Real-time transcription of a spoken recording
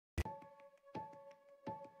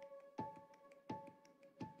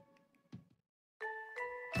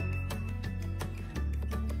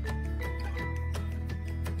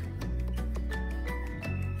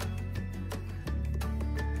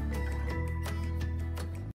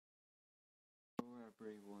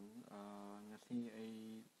everyone. Ngasi ay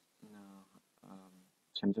na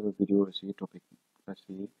samjaba video asi topic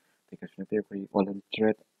asi because nate koi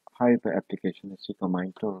Olymptrade hype application asi kamai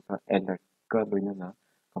to ka alert ka loina na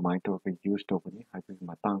kamai to ka use to bani hype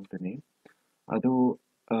matang tani ado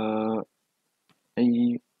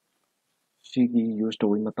ay sigi use to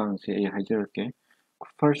matang si ay hajar ke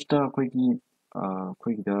first koi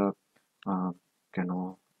da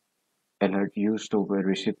kano alert use to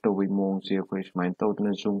receive to mong si koi smile to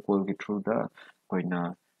na zoom call ki through da koi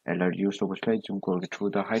na alert use to slide zoom call ki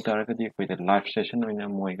through da hai tar ka di koi da live session oina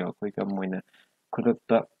moi ga koi ka moi na khudak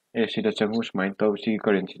ta e si da changu smile to si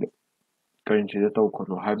currency da to ko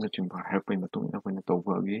lo hai na chim ba hai pai na tung na koi na to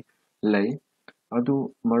ba gi lei adu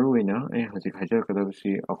maru oina ai hajik hajar ka da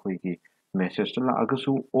si akoi ki message la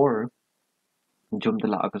agasu or zoom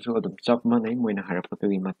da la agasu adum chap ma nei moi na harap to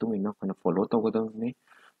gi matung ina koi na follow to ga da ni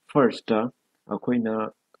first akoina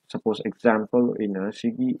suppose example in a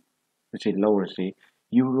sigi which is lower see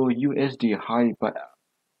euro USD high but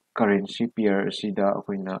currency pair sida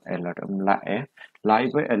akoina alert am lae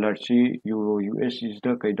live alert si euro USD is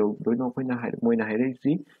the kai do no akoina moina haire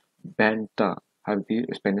si banta have the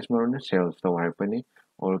Spanish marona sales to harpani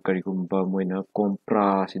or karigumba moina compra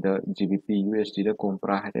sida GBP USD da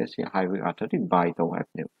compra haire si highway atati buy to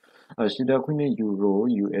harpani asida akoina euro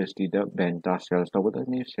USD da banta sales tawada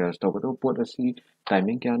ni sales tawada pot asi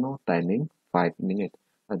timing kya no timing 5 minutes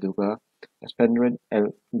aduga spend rate L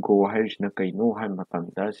go hairina kaino hai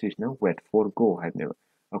matamda sisna wait for go haine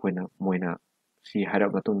akoina moina si hara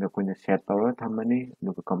matunda akoina set tawra thamani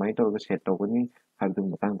aduga kamai tawra set tawani habdu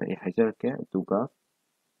matangda e hajarke aduga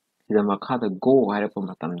sida makha da go haira pa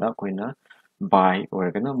matamda akoina buy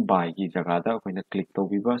oirgana buy ki jagada akoina click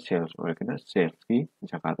tawbiba sales oirgana sales ki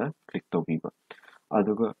jagada click tawbiba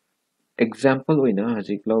aduga example oina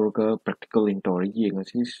hajik lawrga practical in tori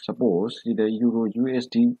yengasi suppose sida euro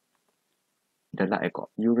USD da laeko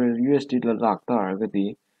euro USD la lakta argadi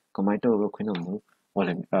kamai tawra akoina mu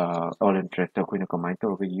Olymptrade ta akoina kamai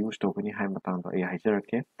tawra use tawbani hai matangda ai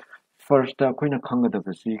hajarke first ta akoina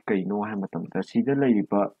khangadabasi kaino hai matamda sida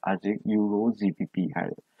laiba ajik euro GBP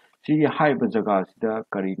hai sigi haiba jaga sida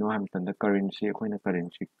karino hai matamda currency akoina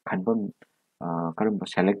currency khanbam karamba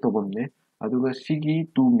select tawbam ne aduga sigi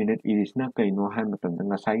 2 minute irisna kaino hai matamda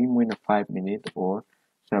ngasai moina 5 minute or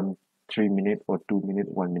some 3 minute or 2 minute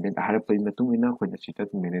 1 minute harap matung ina akoina sida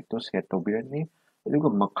minute to set tawbirani aduga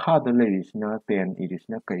makhada leirisna 10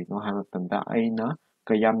 irisna kaino hai matamda aina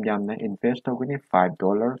kayam yamna invest tawgani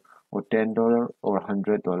 $5 or $10 or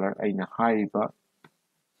 $100 aina haiba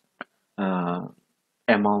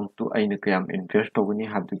amount to aina kayam invest tawgani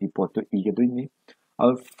habdugi pot to igadoini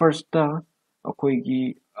first ta akoigi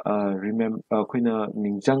remember akoina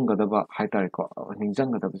ningjangadaba haitare ko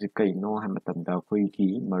ningjangadaba ji kaino hai matamda akoigi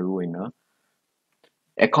maru oina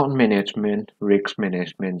account management risk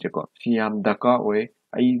management jeko siam daka oi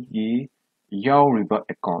aigi yauriba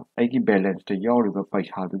account aigi balance to yauriba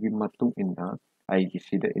paisa dugi matung inna aigi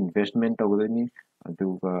sida investment tawdani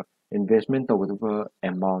aduga investment tawduba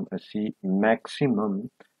amount asi maximum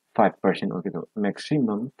 5% ogido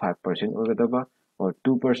maximum 5% ogadaba or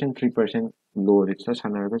 2% 3% low risk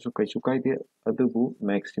sanarga su kaisu kaide adubu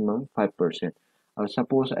maximum 5%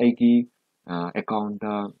 suppose aigi account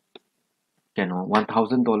kano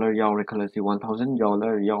 $1,000 yaure khalasi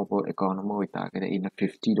 $1,000 yaubo account ama oita kada ina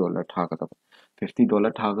 $50 thagada $50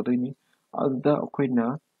 thagadoini ada akoina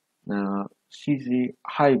sisi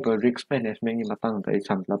haiba risk management ni matangda ai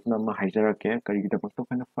samlapna ma haijarake karigidabakto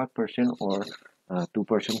kana 5% or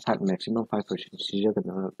 2% 5 maximum 5% sija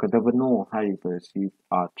kadabano haiba si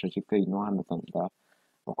tragic kaino hamatamda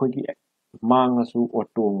akoigi mangasu or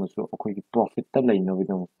tongasu akoigi profit ta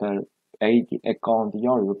lainabidamukta aigi account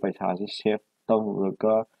yauriba paisa ase save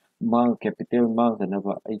tawraga mang capital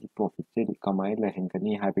mangdanaba aigi profit se kamai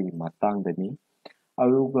lahengani haibagi matangdani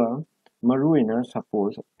aduga maruina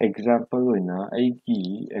suppose example oina aigi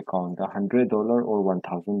account da $100 or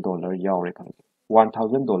 $1,000 yaure khalasi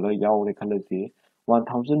 $1,000 yaure khalasi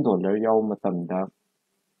 $1,000 yaw matamda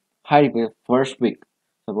haibe first week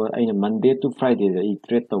suppose aina Monday to Friday da I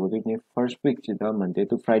trade tawdini first week sida Monday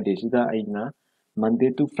to Friday sida aina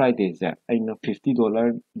Monday to Friday se aina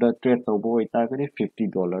 $50 da trade tawbo oitagani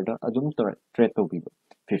 $50 da adum trade tawbiba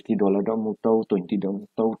 $50 da muk taw 20 da muk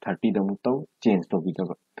taw 30 da muk taw change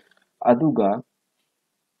tawbidaba aduga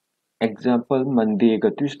example Monday ga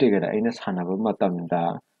Tuesday ga aina sanaba matamda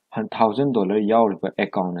 $1,000 yauriba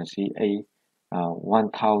account asi ai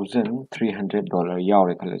 $1,300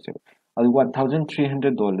 yaure khalase adu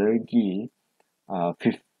 $1,300 gi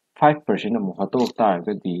 5% amu hato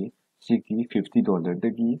targadi sigi $50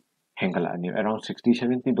 dagi hengalani around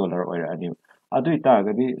 $60-70 oirani adu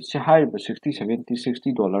itaragadi si haiba 60 70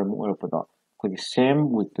 $60 mu orapado koi same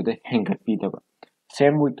week to the hengat pi daba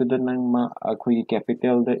same week to the nang ma koi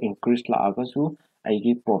capital the increase la agasu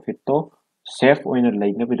aigi profit to safe oina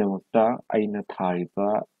leina bidamakta aina thariba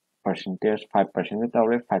percentage 5% da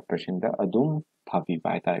tawre 5% da adum thabi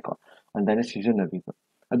bai tai ko and then season abi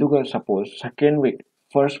aduga suppose second week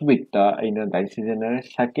first week da aina dai season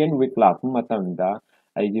second week la matam da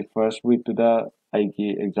aigi first week to the aigi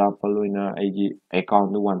example oina aigi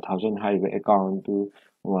account 1000 haiba account to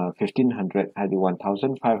 1500 hadi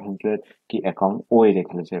 1500 ki account oire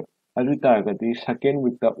khalase adu taragadi second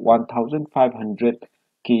week da 1500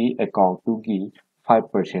 ki account to gi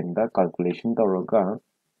 5% da calculation tawraga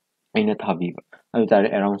aina thabiba adu tare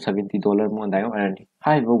around $70 mo andai and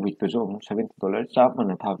high week to so $70 chap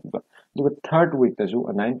mana thabiba duga third week to so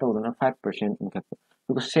 9 to 5% income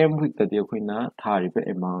duga same week ta de khoina thariba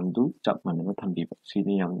amount du chap mana thambiba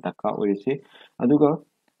sini yam daka orise aduga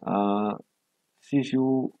sisu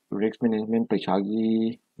risk management paisagi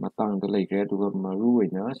matang da leigre aduga maru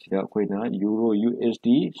oina sida khoina euro USD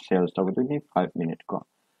sales tawduni 5 minute ko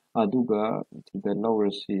aduga sida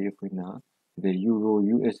lowrasi khoina the euro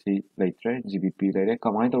USD later GBP later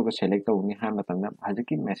kamai to select tawni ha matamna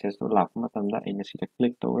hajiki message to lak matamda aina sida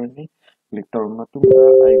click tawrani click tawr matumda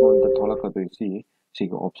I want the thola ka si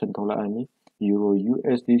siga option thola ani euro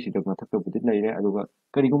USD sida mathak budi laire aduga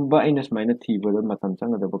karigumba aina smaina thibada matam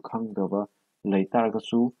changadaba khangdaba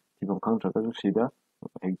laitargasu thibam khangtragasu sida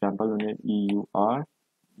example ne EUR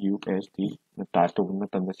USD na type to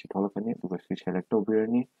matamda si thola kani aduga si select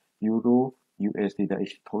tawbirani euro USD da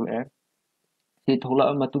is thola si thola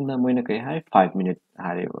matungna moina kai hai 5 minute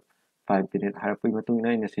hareba 5 minute harapui matungna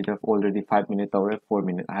ina sida already 5 minute tawre 4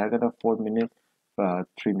 minute haragada 4 minute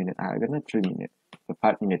 3 minute haragana 3 minute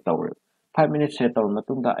 5 minute tawre 5 minute set tawr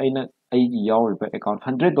matungda aina aigi yawriba account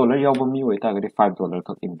 $100 yawba mi oi tagadi $5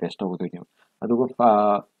 khak invest tawdoine aduga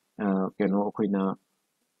keno khoina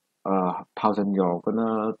 1000 euro kana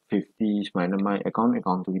 50 smaina my account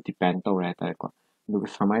to depend tawre ta ko aduga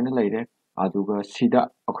samaina leire aduga sida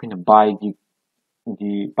akhoina buy gi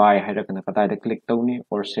buy hairagana kadai click tawni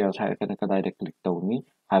or sales hairagana kadai click tawni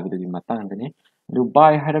habidagi matangdani du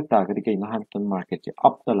buy hairak tagadi kaina hanton market je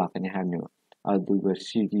up ta lakani hamni aduga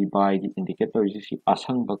sigi buy gi indicator si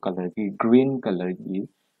asangba color gi green color gi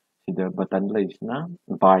sida button laisna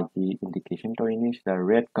buy gi indication tawni sida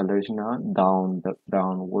red color sina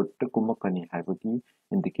downward to kumakani habagi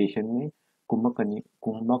indication ni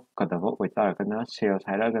kumak kadaba oitaragana sales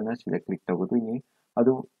hairagana sida click tawduni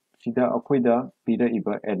adu sida akoida pida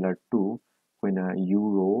iba alert to koina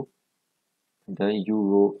euro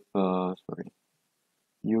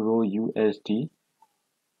euro USD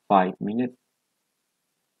 5 minute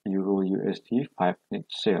euro USD 5 minute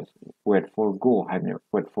sales wait for go haime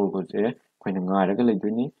wait for go je koina ngaraga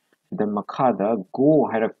leiduni sida makhada go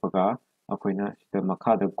hairakpaga akoina sida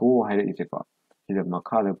makhada go haira ije ko sida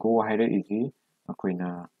makhada go haira iji akoina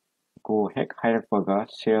go hek hairakpaga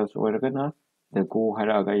sales oiragana the go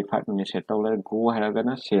haraga 5 minutes set tawla go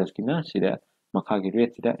haragana sales kina sida makha gi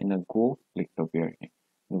rate sida ina go click to bear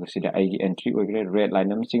nuga sida ai entry ogre red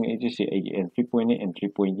line am sing ai si ai entry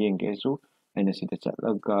point yeng ge su aina sida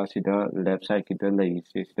chatlaga sida left side kita lai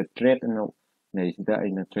sida trade no nei sida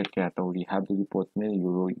aina trade kya tawri habu report ne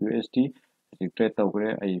euro USD si trade tawre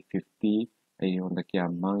ai 50 ai honda kya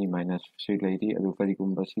mangi minus 3 laidi adu kari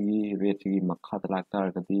gumba si rate gi makha talak tar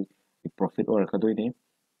gadi profit or kadoi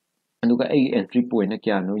aduga ai entry point na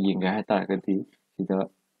kya no yenga ha taragadi sida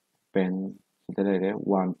pen sida lere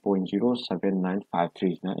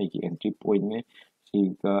 1.07953 na ai entry point ne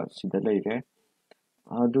sida lere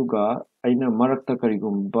aduga aina marakta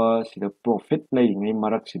karigumba sida profit lai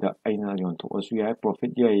marak sida aina yonto asu ya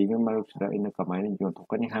profit ya inga marak sida aina kamaina yonto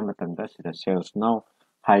kani ha matanda sida sales now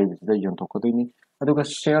high sida yonto kodini aduga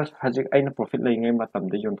sales hajik aina profit lai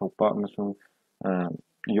matamda yonto pa amasung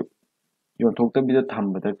yonthoktabida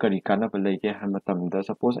thambada kari kanaba leige ha matamda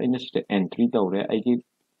suppose aina sida entry tawre aigi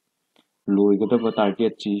loigadaba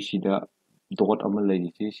target chi sida dot ama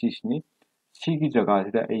leisi sisni sigi jaga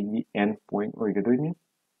sida aigi end point oigadoini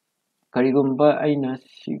karigumba aina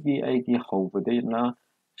sigi aigi hawbada na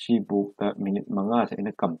si book ta minute manga sa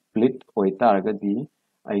aina complete oitaragadi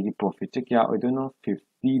aigi profit che kya oidono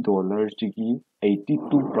 $50 jigi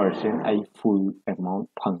 82% ai full amount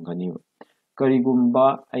phangani karigumba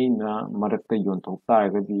aina marakta yonthok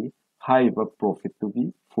taragadi haiba profit to be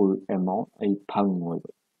full amount ai phangoi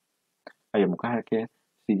ai amuka hake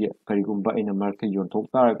sigi karigumba aina marakta yonthok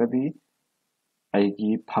taragadi aigi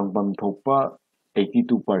phangbam thokpa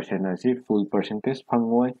 82% asi full percentage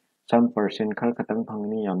phangoi some percent khar khatang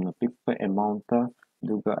phangni yamna pikpa amount ta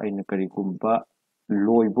duga aina karigumba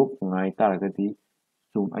loibuk ngai taragadi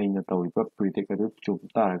sum aina tawiba predict adu chum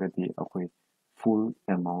taragadi akhoi full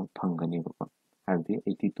amount phangani ba habdi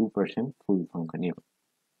 82% full phangani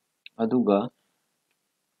aduga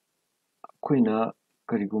akhoi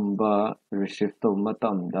karigumba receive to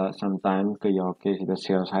matamda sometime ka yawke sida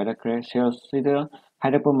sales hairakre sales sida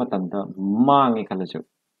hairapa matamda mangi khalachu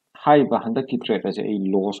haiba handaki trade ase ai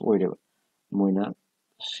loss oireba moina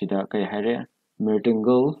sida kai haire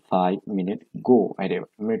mertingle 5 minute go haireba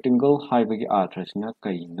mertingle haibagi arthasina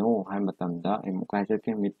kaino hai matamda ai mukai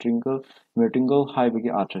jake mertingle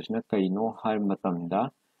haibagi arthasina kaino hai matamda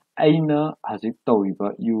aina hazik tawiba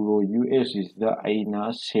euro USD da aina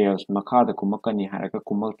sales makhada kumakani haraka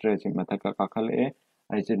kumak trade mathaka kakhale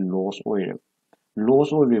aise loss oire loss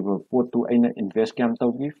oire pot to aina invest kam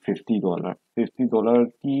tawgi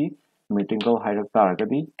 $50 ki meeting hairak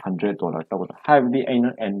taragadi $100 tawda habdi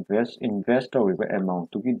aina invest tawiba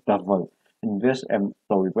amount to ki double invest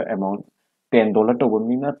tawiba amount $10 tawba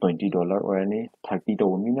mina $20 or any 30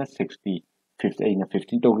 tawba mina 60 50 aina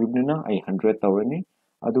 50 tawibna ai 100 tawani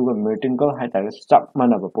aduga mertingle haitare chap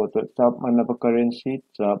manaba pot chap manaba currency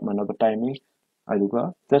chap manaba timing aduga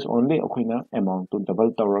just only akhina amount to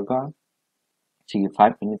double tawraga sigi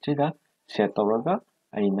 5 minutes da set tawraga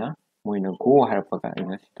aina moina go harpaga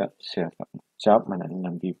aina sita set chap manani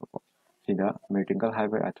nambi ko sida mertingle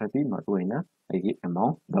haiber athati maruina aigi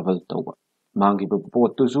amount double tawba mangi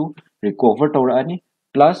pot to su recover tawrani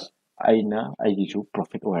plus aina aigi su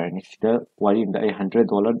profit orani sida wari inda $100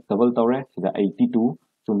 double tawre sida 82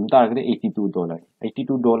 sum target $82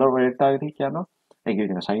 $82 where target kya no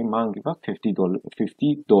again sai mang giva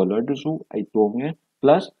 $50 dusu ai tonge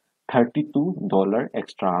plus $32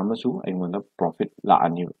 extra amasu ai mona profit la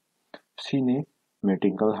ani sine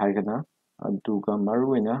mertingle haigana aduga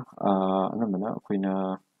maruina anamana koina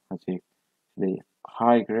hasi dei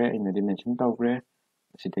high gre in the dimension tawre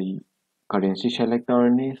sidai currency select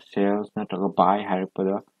tawrani sales nataga buy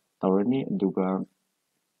haipada tawrani aduga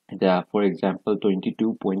for example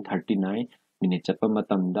 22.39 minute chapa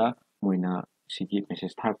matamda moina sigi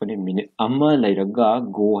message thapani minute amma lairaga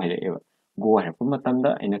go haireba go hairpa matamda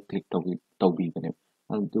aina click tawbi bane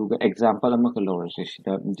aduga example amma ka lorase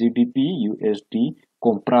sida GBP USD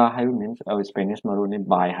compra hai means Spanish marone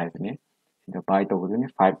buy haibane sida buy tawdune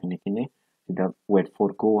 5 minute ne sida wait for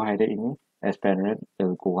go haire ini Spanish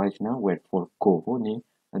el go haisna wait for go ni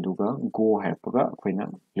aduga go hairpa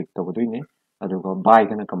koina click tawdune aduga buy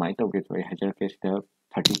kana kamai tawge to ai hajar case the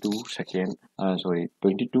 32 second sorry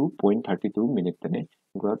 22.32 minute tane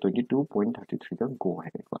aduga 22.33 da go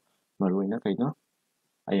hai ko maruina kaina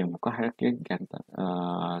I am ka harake ganta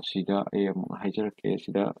sida I am hajar case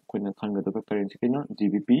sida koina khanga da currency kaina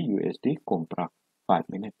GBP USD compra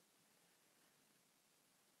 5 minute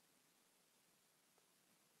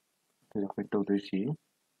to ko to si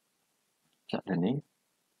chatani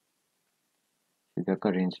sida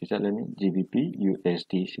currency chatani GBP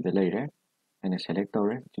USD sida leire and select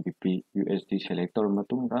tore GBP USD select tore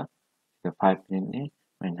matungda the 5 minute ni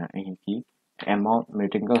aina ki amount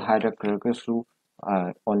mertingle hairak kragasu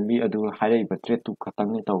only adu hairai batre tu khatang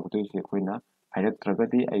ni tawdu se koina hairak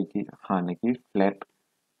tragadi aigi hanaki flat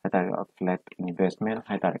investment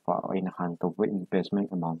haitare ko aina han tawba investment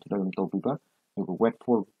amount dum tawbiba wait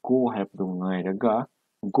for go have du ngairaga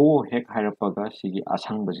go hek hairapaga sigi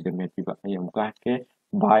asang basida metiba ayam ka ke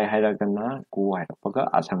buy hairagana go hairapaga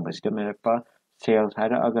asang basida mepa sales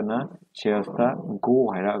hairagana sales ta go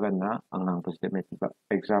hairagana angang basida metiba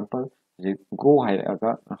example go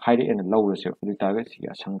hairaga haire en lawrase adu taga sigi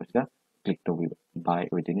asang basida click tawbiba buy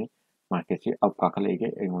odini market si up ka khalege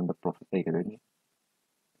on the profit legani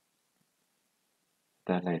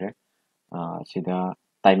ta laire sida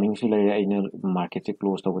timing si laire aina market se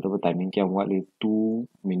close tawba timing kya wali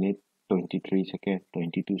 2 minute 23 second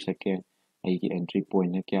 22 second aigi entry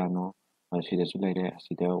point na kya no sida su laire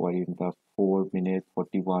sida wali the 4 minute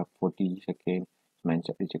 41 40 second man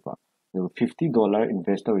sa ichika $50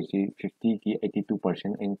 investor is 50 ki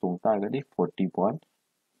 82% in tong ta gadi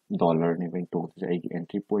 $41 ni ben tong sa aigi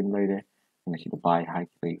entry point laire na sida buy high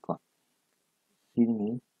ko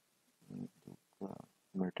sini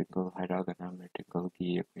vertical hairagana vertical ki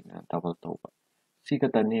akhina double tawba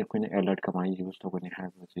siga tani akhina alert kamai use tawbani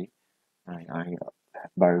haibasi ai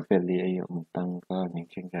bar value ai umtang ka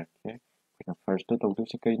ningsing jake akhina first to tawdu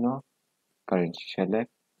se kaino currency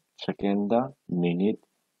select second da minute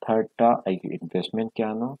third ta ai investment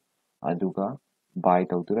kyano aduga buy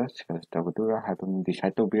tawdura sales tawdura haibam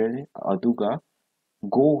decide tawbirani aduga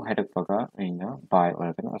go hairappaga aina buy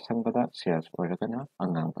oragana asangada sales oragana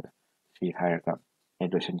angangada si hairaga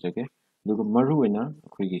लोइसनजगे दुगु मरुइना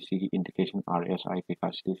अखोइगी सिगी indication RSI केका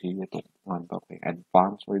सिगी तो मान बा अखोइ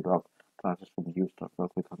advance ओइबा classes को use तौर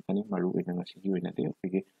अखोइ खंतनी मरुइना ngasiगी ओइना दे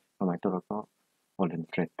अखोइगी कमाइ तौरका Olymp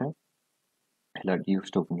trade ता alert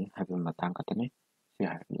use तौबनी हाइबा Matang खतनी